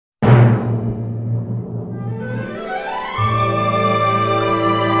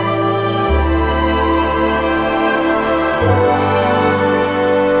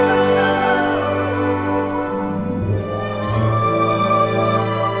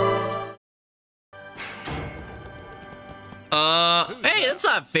Hey, that's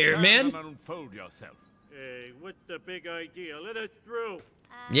not fair, man. Unfold yourself. Hey, what's the big idea? Let us through.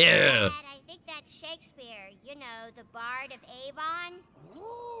 Yeah. Dad, I think that's Shakespeare. You know, the Bard of Avon.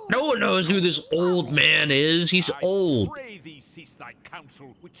 No one knows who this old man is. He's old. Pray thee cease thy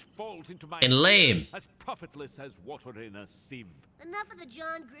counsel, which falls into my And lame. as profitless as water in a sieve. Enough of the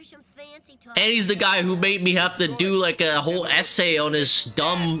John Grisham fancy talk. And he's the guy who made me have to do like a whole essay on his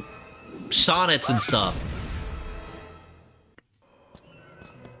dumb sonnets and stuff.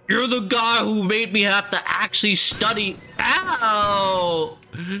 You're the guy who made me have to actually study. Ow!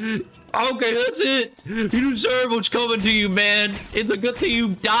 Okay, that's it. You deserve what's coming to you, man. It's a good thing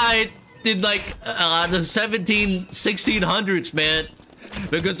you've died in like the 1600s, man.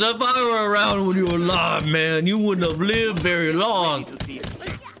 Because if I were around when you were alive, man, you wouldn't have lived very long.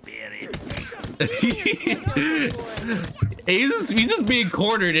 He's just being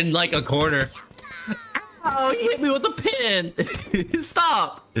cornered in like a corner. Oh, he hit me with a pin.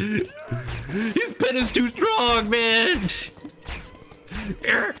 Stop. His pin is too strong, man.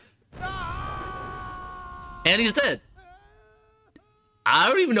 And he's dead. I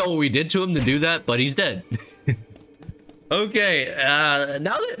don't even know what we did to him to do that, but he's dead. Okay,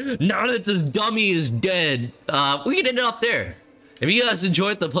 now that this dummy is dead, we can end it off there. If you guys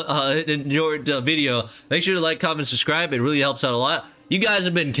enjoyed the video, make sure to like, comment, subscribe. It really helps out a lot. You guys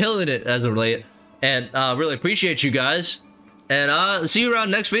have been killing it as of late, and really appreciate you guys. And see you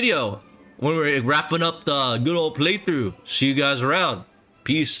around next video when we're wrapping up the good old playthrough. See you guys around.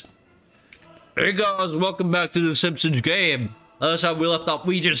 Peace. Hey guys, welcome back to the Simpsons game. That's how we left off.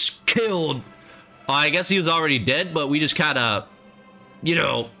 We just killed. I guess he was already dead, but we just kind of, you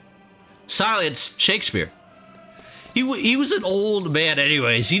know, silenced Shakespeare. He was an old man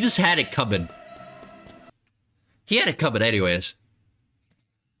anyways. He just had it coming. He had it coming anyways.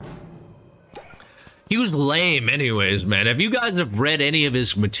 He was lame anyways, man. If you guys have read any of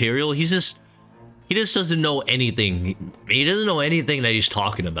his material, he just doesn't know anything. He doesn't know anything that he's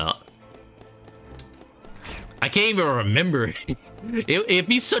talking about. I can't even remember. If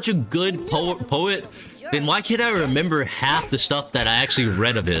he's such a good poet, then why can't I remember half the stuff that I actually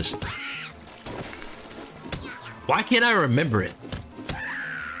read of his? Why can't I remember it?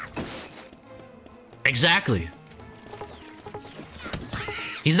 Exactly.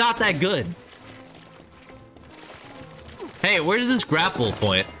 He's not that good. Hey, where's this grapple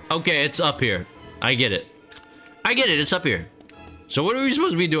point? Okay, it's up here. I get it. I get it, it's up here. So what are we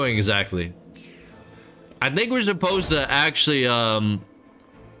supposed to be doing exactly? I think we're supposed to actually,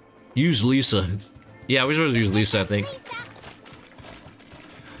 use Lisa. Yeah, we're supposed to use Lisa, I think.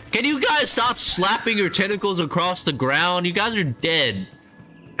 Can you guys stop slapping your tentacles across the ground? You guys are dead.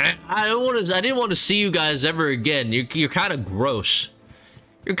 I didn't want to see you guys ever again. You're kind of gross.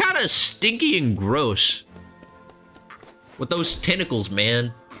 You're kind of stinky and gross. With those tentacles,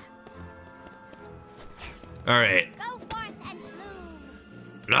 man. Alright.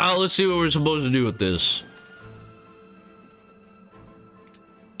 Now let's see what we're supposed to do with this.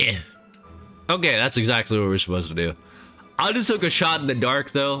 Yeah. Okay, that's exactly what we're supposed to do. I just took a shot in the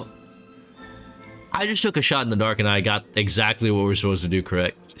dark, though. I just took a shot in the dark and I got exactly what we're supposed to do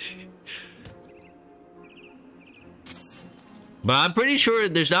correct. But I'm pretty sure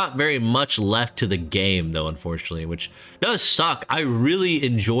there's not very much left to the game, though, unfortunately, which does suck. I really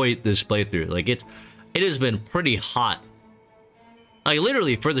enjoyed this playthrough. Like, it has been pretty hot. Like,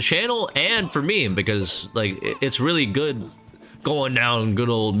 literally, for the channel and for me, because, like, it's really good going down good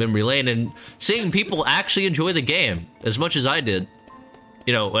old memory lane and seeing people actually enjoy the game as much as I did,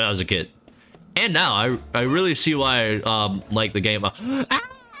 you know, when I was a kid. And now, I really see why I like the game.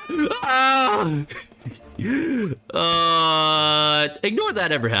 Ignore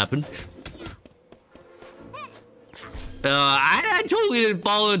that ever happened. I totally didn't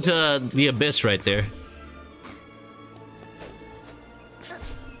fall into the abyss right there.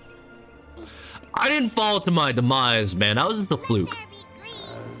 I didn't fall to my demise, man. That was just a fluke.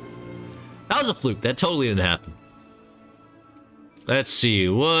 That was a fluke. That totally didn't happen. Let's see.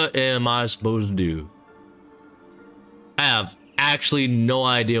 What am I supposed to do? I have actually no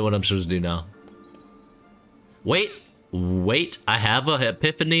idea what I'm supposed to do now. Wait. I have an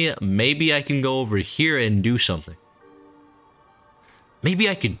epiphany. Maybe I can go over here and do something. Maybe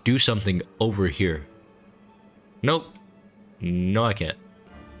I could do something over here. Nope. No, I can't.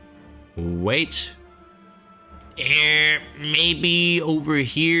 Wait. Maybe over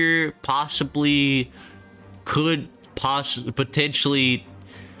here, possibly, could potentially,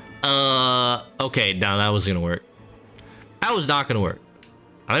 okay, now that was gonna work. That was not gonna work.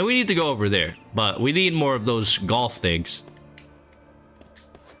 I think we need to go over there, but we need more of those golf things.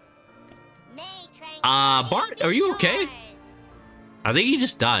 Bart, are you okay? I think he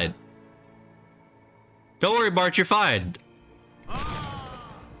just died. Don't worry, Bart, you're fine.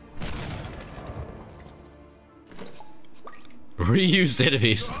 Reused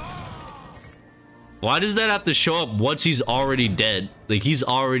enemies. Why does that have to show up once he's already dead? Like, he's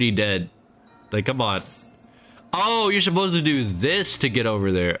already dead. Like, come on. Oh, you're supposed to do this to get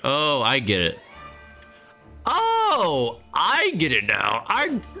over there. Oh, I get it. Oh, I get it now.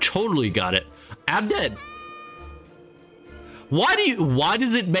 I totally got it. I'm dead. Why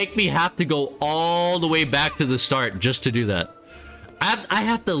does it make me have to go all the way back to the start just to do that? I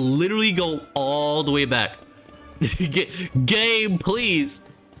have to literally go all the way back. Game, please.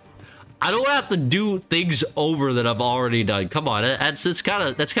 I don't have to do things over that I've already done. Come on, that's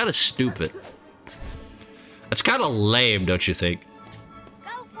kind of stupid. That's kind of lame, don't you think? Go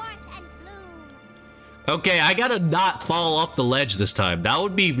forth and bloom. Okay, I gotta not fall off the ledge this time. That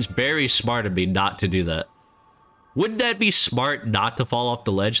would be very smart of me not to do that. Wouldn't that be smart not to fall off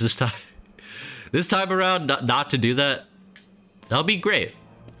the ledge this time? This time around, not to do that? That would be great.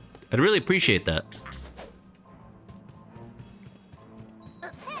 I'd really appreciate that.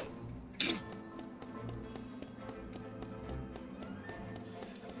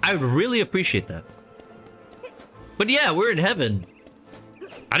 I would really appreciate that. But yeah, we're in heaven.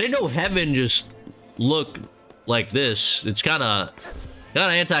 I didn't know heaven just looked like this. It's kind of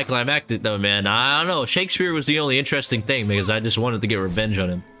anticlimactic though, man. I don't know. Shakespeare was the only interesting thing because I just wanted to get revenge on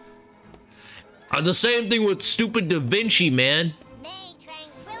him. The same thing with stupid Da Vinci, man.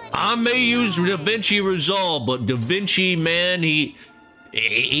 I may use Da Vinci Resolve, but Da Vinci, man, he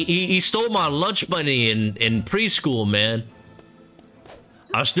stole my lunch money in preschool, man.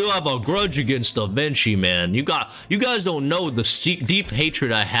 I still have a grudge against Da Vinci, man. You guys don't know the deep hatred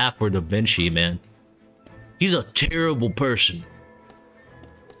I have for Da Vinci, man. He's a terrible person.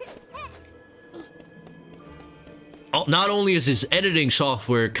 Oh, not only is his editing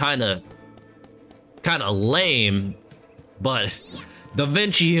software kind of lame, but Da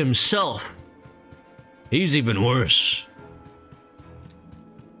Vinci himself, he's even worse.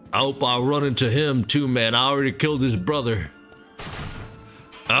 I hope I run into him too, man. I already killed his brother.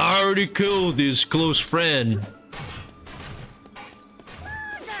 I already killed his close friend.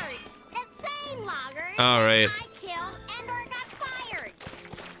 All right.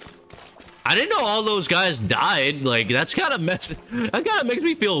 I didn't know all those guys died. Like, that's kind of messy. That kind of makes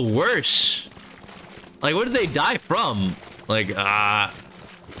me feel worse. Like, what did they die from? Like, I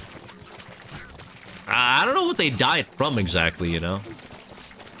don't know what they died from exactly, you know?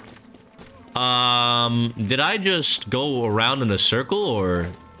 Did I just go around in a circle, or?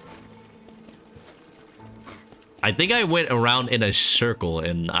 I think I went around in a circle,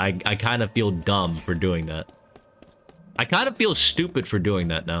 and I kind of feel dumb for doing that. I kind of feel stupid for doing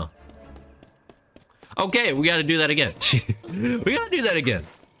that now. Okay, we gotta do that again. We gotta do that again.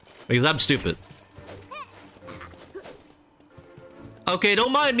 Because I'm stupid. Okay,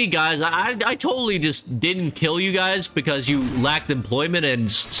 don't mind me, guys. I totally just didn't kill you guys because you lacked employment and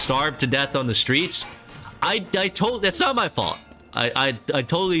starved to death on the streets. That's not my fault. I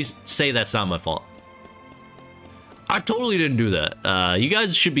totally say that's not my fault. I totally didn't do that. You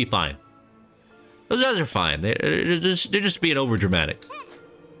guys should be fine. Those guys are fine. They're just being over dramatic.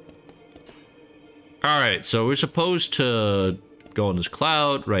 All right, so we're supposed to go on this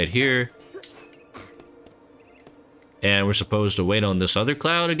cloud right here. And we're supposed to wait on this other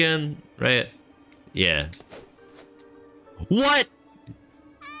cloud again, right? Yeah. What?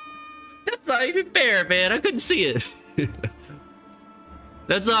 That's not even fair, man. I couldn't see it.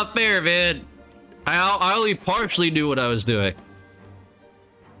 That's not fair, man. I only partially knew what I was doing.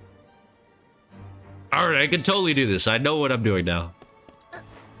 Alright, I can totally do this. I know what I'm doing now.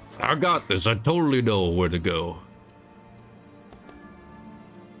 I got this. I totally know where to go.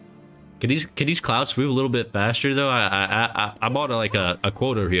 Can these clouds move a little bit faster though? I'm on like a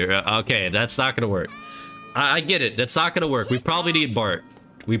quota here. Okay, that's not gonna work. I get it. That's not gonna work. We probably need Bart.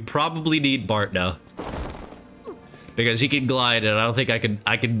 We probably need Bart now because he can glide, and I don't think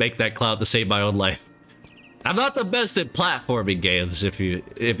I can make that cloud to save my own life. I'm not the best at platforming games, if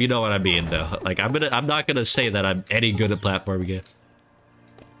you know what I mean though. Like I'm not gonna say that I'm any good at platforming games.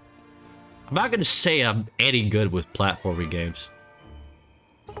 I'm not gonna say I'm any good with platforming games.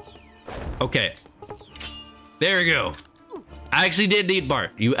 Okay. There we go. I actually did need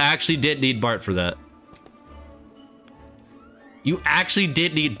Bart. You actually did need Bart for that. You actually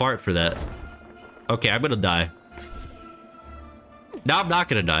did need Bart for that. Okay, I'm gonna die. No, I'm not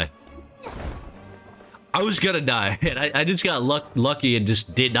gonna die. I was gonna die, and I just got lucky and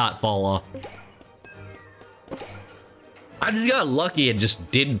just did not fall off. I just got lucky and just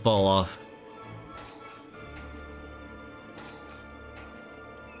didn't fall off.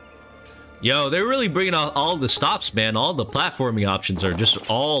 Yo, they're really bringing out all the stops, man. All the platforming options are just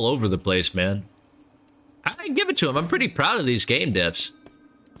all over the place, man. I give it to them. I'm pretty proud of these game devs.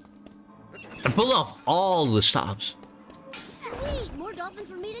 I pull off all the stops. Sweet, more dolphins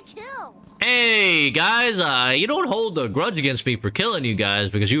for me to kill. Hey, guys, you don't hold a grudge against me for killing you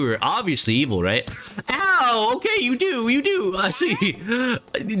guys because you were obviously evil, right? Ow, okay, you do. I see.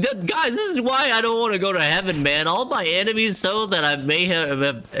 Guys, this is why I don't want to go to heaven, man. All my enemies, though, that I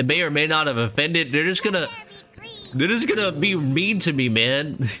may or may not have offended, they're just gonna be mean to me,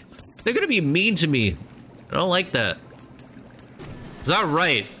 man. They're gonna be mean to me. I don't like that. It's not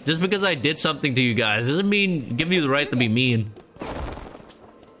right. Just because I did something to you guys doesn't mean give you the right to be mean.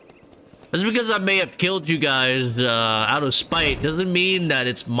 Just because I may have killed you guys out of spite doesn't mean that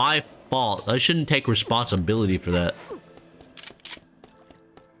it's my fault. I shouldn't take responsibility for that.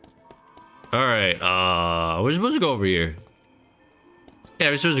 Alright, we're supposed to go over here. Yeah,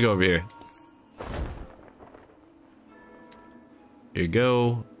 we're supposed to go over here. Here you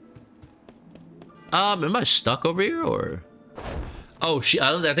go. Am I stuck over here, or? Oh,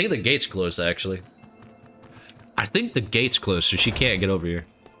 I think the gate's closed, actually. I think the gate's closed, so she can't get over here.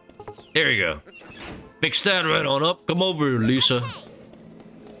 There you go. Fix that right on up. Come over here, Lisa.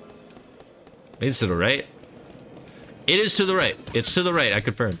 It's to the right. It is to the right. It's to the right, I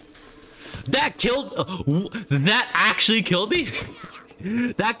confirm. That killed... that actually killed me?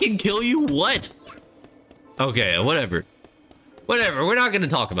 That can kill you? What? Okay, whatever. Whatever, we're not gonna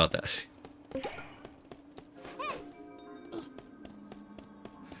talk about that.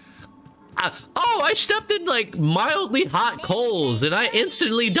 Oh, I stepped in like mildly hot coals and I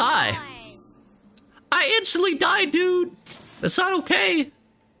instantly die. I instantly die, dude. That's not okay.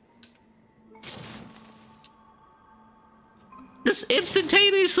 Just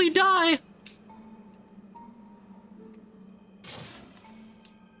instantaneously die.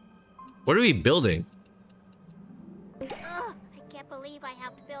 What are we building? Ugh, I can't believe I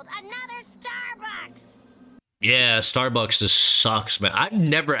have to build another Starbucks. Yeah, Starbucks just sucks, man. I've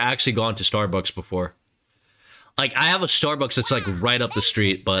never actually gone to Starbucks before. Like, I have a Starbucks that's like right up the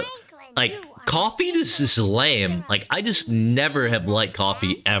street, but like coffee just is lame. Like, I just never have liked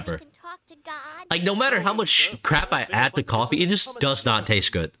coffee ever. Like, no matter how much crap I add to coffee, it just does not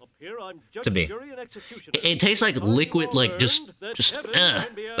taste good to me. It tastes like liquid, like just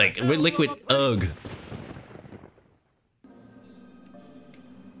like liquid ugh.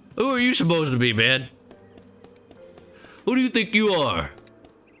 Who are you supposed to be, man? Who do you think you are?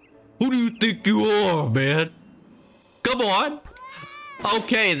 Who do you think you are, man? Come on.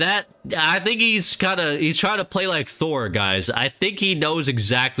 Okay, I think he's trying to play like Thor, guys. I think he knows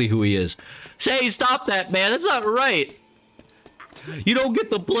exactly who he is. Say, stop that, man. That's not right. You don't get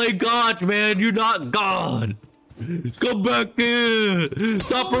to play God, man. You're not God. Come back in.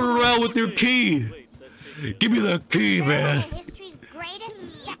 Stop running around with your key. Give me that key, man.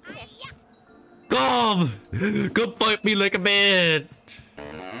 Come fight me like a man.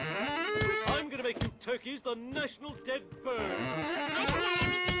 I'm gonna make you turkeys the national dead birds.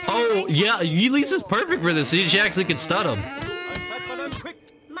 Oh yeah, Lisa's perfect for this. She actually can stun him.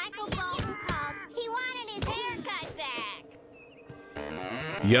 Michael Bolton called. He wanted his haircut back.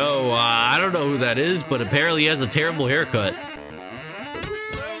 Yo, I don't know who that is, but apparently he has a terrible haircut.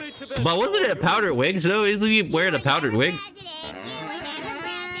 But wasn't it a powdered wig though? Isn't he wearing a powdered wig?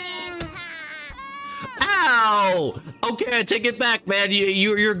 Ow! Okay, I take it back, man.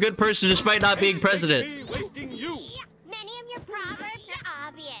 You're a good person despite not being president. Many of your proverbs are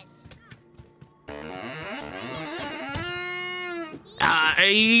obvious.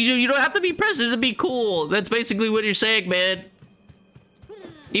 You don't have to be president to be cool. That's basically what you're saying, man.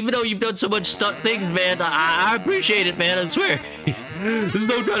 Even though you've done so much things, man, I appreciate it, man. I swear. There's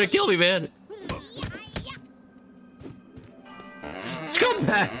no trying to kill me, man. Come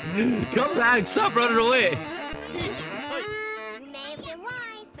back! Come back! Stop running away! You may have been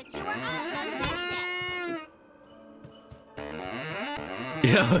wise, but you were also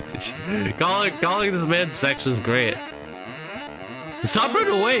sexist. Yo, calling this man sexist is great. Stop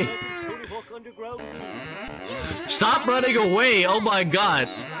running away! Stop running away! Oh my god!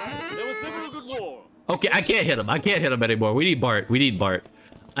 Okay, I can't hit him. I can't hit him anymore. We need Bart. We need Bart.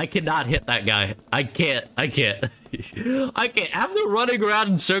 I cannot hit that guy. I can't. I can't. After running around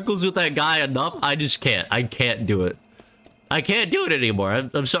in circles with that guy enough, I just can't. I can't do it. I can't do it anymore.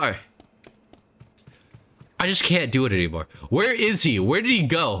 I'm sorry. I just can't do it anymore. Where is he? Where did he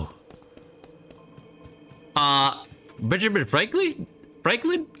go? Benjamin Franklin?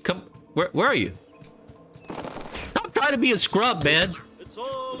 Franklin? Come, where are you? Stop trying to be a scrub, man. It's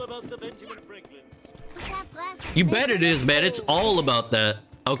all about the Benjamin Franklin. You bet it is, man. It's all about that.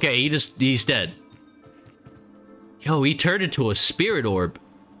 Okay, he's dead. Yo, he turned into a spirit orb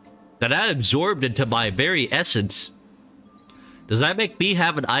that I absorbed into my very essence. Does that make me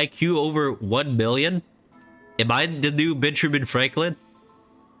have an IQ over 1 million? Am I the new Benjamin Franklin?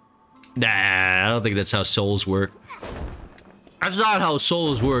 Nah, I don't think that's how souls work. That's not how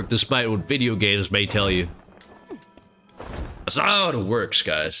souls work, despite what video games may tell you. That's not how it works,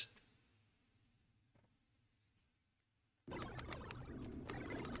 guys.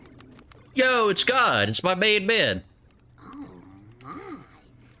 Yo, it's God. It's my main man. Oh my.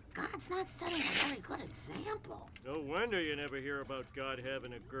 God's not setting a very good example. No wonder you never hear about God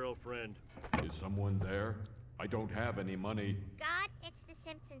having a girlfriend. Is someone there? I don't have any money. God, it's the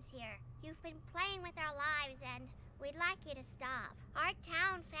Simpsons here. You've been playing with our lives and we'd like you to stop. Our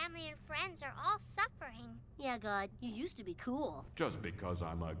town, family, and friends are all suffering. Yeah, God, you used to be cool. Just because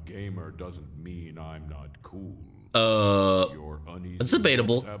I'm a gamer doesn't mean I'm not cool. Your uneasy that's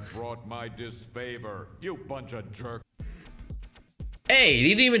debatable. have brought my disfavor, you bunch of jerks. Hey, he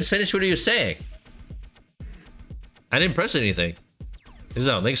didn't even finish what he was saying. I didn't press anything. I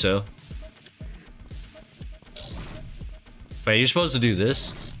don't think so. Wait, you're supposed to do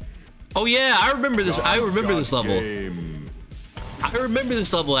this? Oh yeah, I remember this. I remember this level. I remember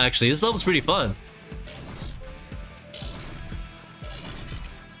this level actually. This level's pretty fun.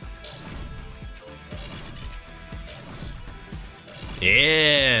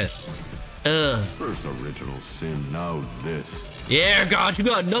 Yeah. First original sin, now this. Yeah, God, you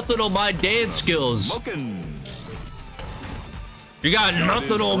got nothing on my dance skills. Smoking. You got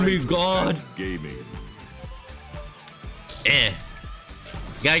nothing on me, God. Gaming. Eh.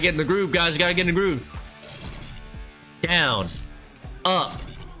 Gotta get in the groove, guys. Gotta get in the groove. Down. Up.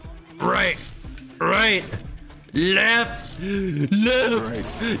 Right. Right. Left. Left. Right.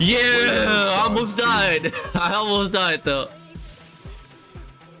 Yeah. I almost died. I almost died, though.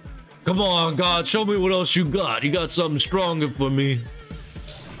 Come on, God. Show me what else you got. You got something stronger for me.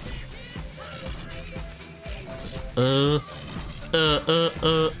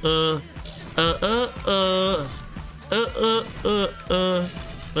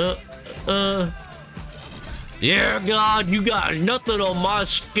 Yeah, God, you got nothing on my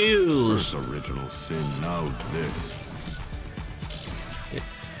skills. First original sin, now this.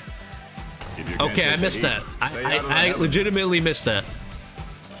 Okay, I missed that. I legitimately missed that.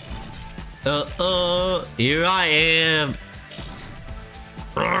 Here I am.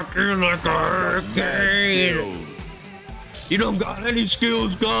 Rocking like a hurricane. You don't got any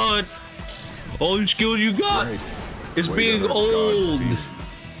skills, God. All the skills you got is being old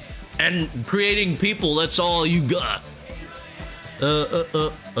and creating people. That's all you got.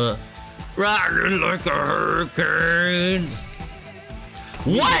 Rocking like a hurricane.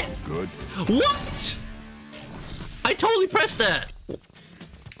 What? Good. What? I totally pressed that.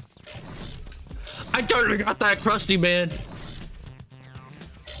 I totally got that crusty, man.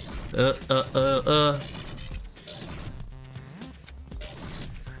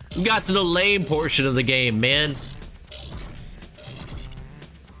 We got to the lame portion of the game, man.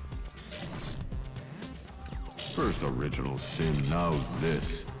 First original sin, now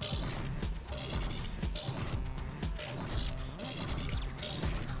this.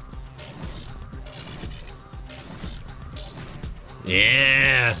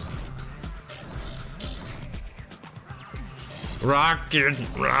 Yeah. Rockin',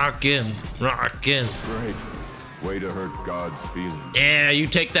 rockin', rockin'. Great. Way to hurt God's feelings. Yeah, you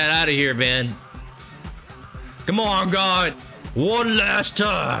take that out of here, man. Come on, God. One last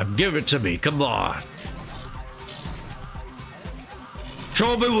time. Give it to me. Come on.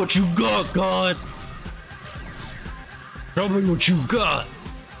 Show me what you got, God. Show me what you got.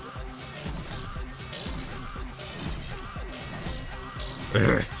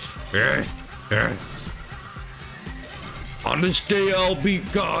 On this day, I'll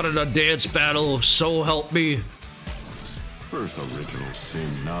beat God in a dance battle, so help me. First original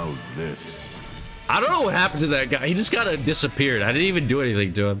sin, now this. I don't know what happened to that guy. He just kind of disappeared. I didn't even do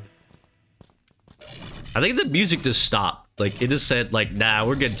anything to him. I think the music just stopped. Like, it just said, like, nah,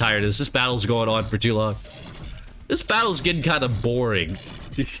 we're getting tired of this. This battle's going on for too long. This battle's getting kind of boring.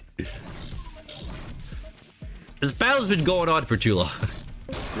 This battle's been going on for too long.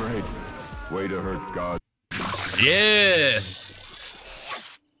 Great. Way to hurt God. Yeah.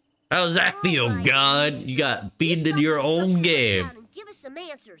 How's that feel, God? You got beaten in your own game. Give us some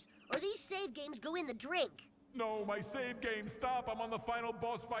answers, or these save games go in the drink. No, my save game, stop. I'm on the final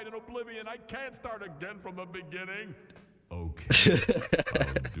boss fight in Oblivion. I can't start again from the beginning. Okay.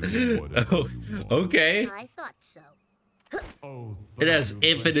 I'll do whatever you want. Okay. I thought so. Oh, It has thank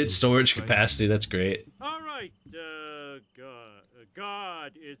you, infinite storage capacity. That's great. All right, God,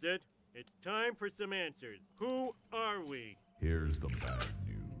 ThePeaGod, is it? It's time for some answers. Who are we? Here's the bad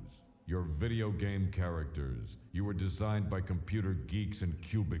news. Your video game characters. You were designed by computer geeks in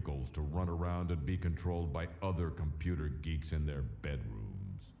cubicles to run around and be controlled by other computer geeks in their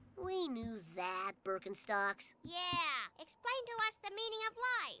bedrooms. We knew that, Birkenstocks. Yeah, explain to us the meaning of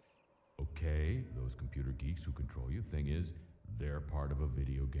life. Okay, those computer geeks who control you, thing is, they're part of a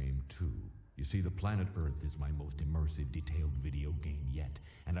video game too. You see, the planet Earth is my most immersive, detailed video game yet,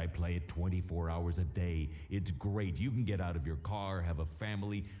 and I play it 24 hours a day. It's great. You can get out of your car, have a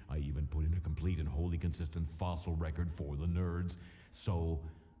family. I even put in a complete and wholly consistent fossil record for the nerds. So,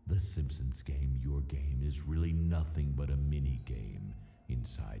 the Simpsons game, your game, is really nothing but a mini-game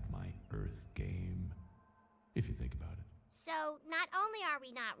inside my Earth game. If you think about it. So, not only are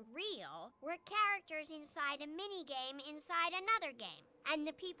we not real, we're characters inside a mini-game inside another game. And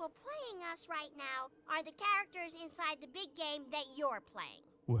the people playing us right now are the characters inside the big game that you're playing.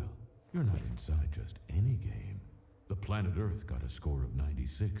 Well, you're not inside just any game. The planet Earth got a score of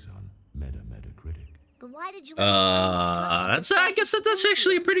 96 on Metacritic. But why did you I guess that's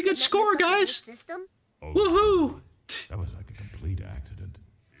actually a pretty good score, guys. System? Oh, Woohoo! that was like a complete accident.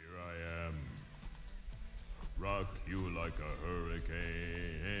 Here I am. Rock you like a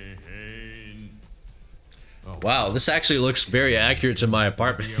hurricane. Oh, Wow, this actually looks very accurate to my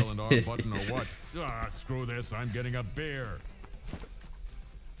apartment. yelling R button or what? Screw this, I'm getting a beer.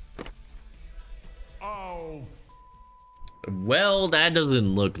 Oh, Well, that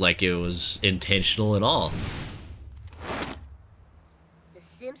doesn't look like it was intentional at all. The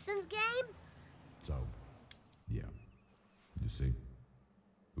Simpsons game? so, yeah. You see?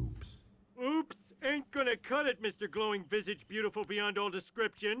 Oops. Oops, ain't gonna cut it, Mr. Glowing Visage Beautiful Beyond All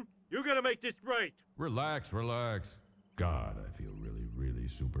Description. You gotta make this right. Relax, relax. God, I feel really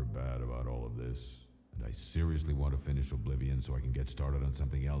super bad about all of this. And I seriously want to finish Oblivion so I can get started on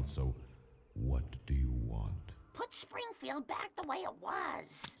something else, so what do you want? Put Springfield back the way it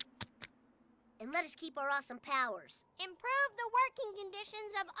was. And let us keep our awesome powers. Improve the working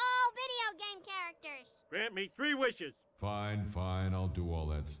conditions of all video game characters. Grant me 3 wishes. Fine, I'll do all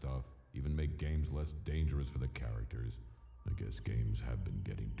that stuff. Even make games less dangerous for the characters. I guess games have been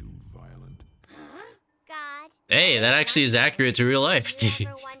getting too violent. God. Hey, that actually is accurate to real life. Do you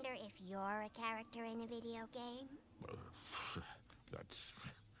ever wonder if you're a character in a video game? That's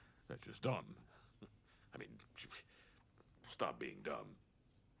just dumb. I mean, stop being dumb.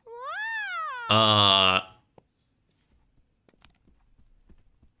 Oh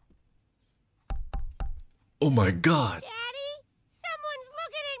my god. Daddy, someone's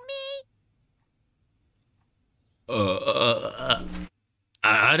looking at me.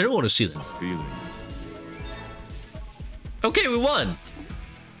 I didn't want to see that. Feelings. Okay, we won.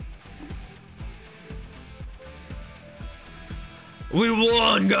 We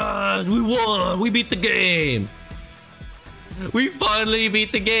won, guys. We won. We beat the game. We finally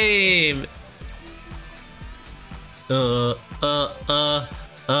beat the game. That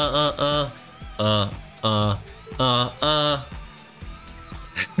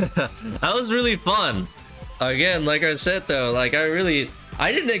was really fun. Again, like I said though, like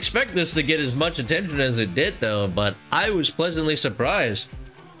I didn't expect this to get as much attention as it did though, but I was pleasantly surprised.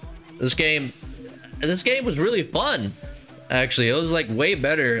 This game was really fun. Actually, it was like way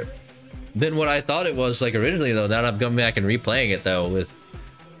better than what I thought it was like originally though. Now that I'm coming back and replaying it though with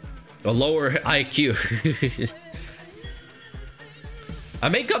a lower IQ. I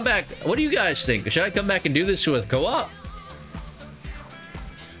may come back. What do you guys think? Should I come back and do this with co-op?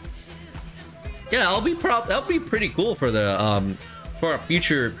 Yeah, that'll be pretty cool for the for our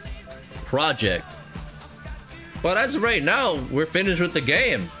future project. But as of right now, we're finished with the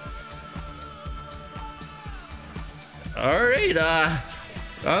game. All right, I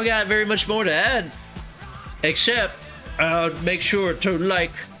don't got very much more to add, except make sure to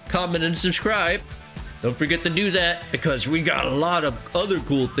like, comment, and subscribe. Don't forget to do that because we got a lot of other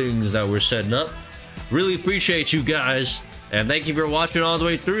cool things that we're setting up. Really appreciate you guys, and thank you for watching all the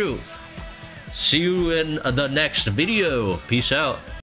way through. See you in the next video. Peace out.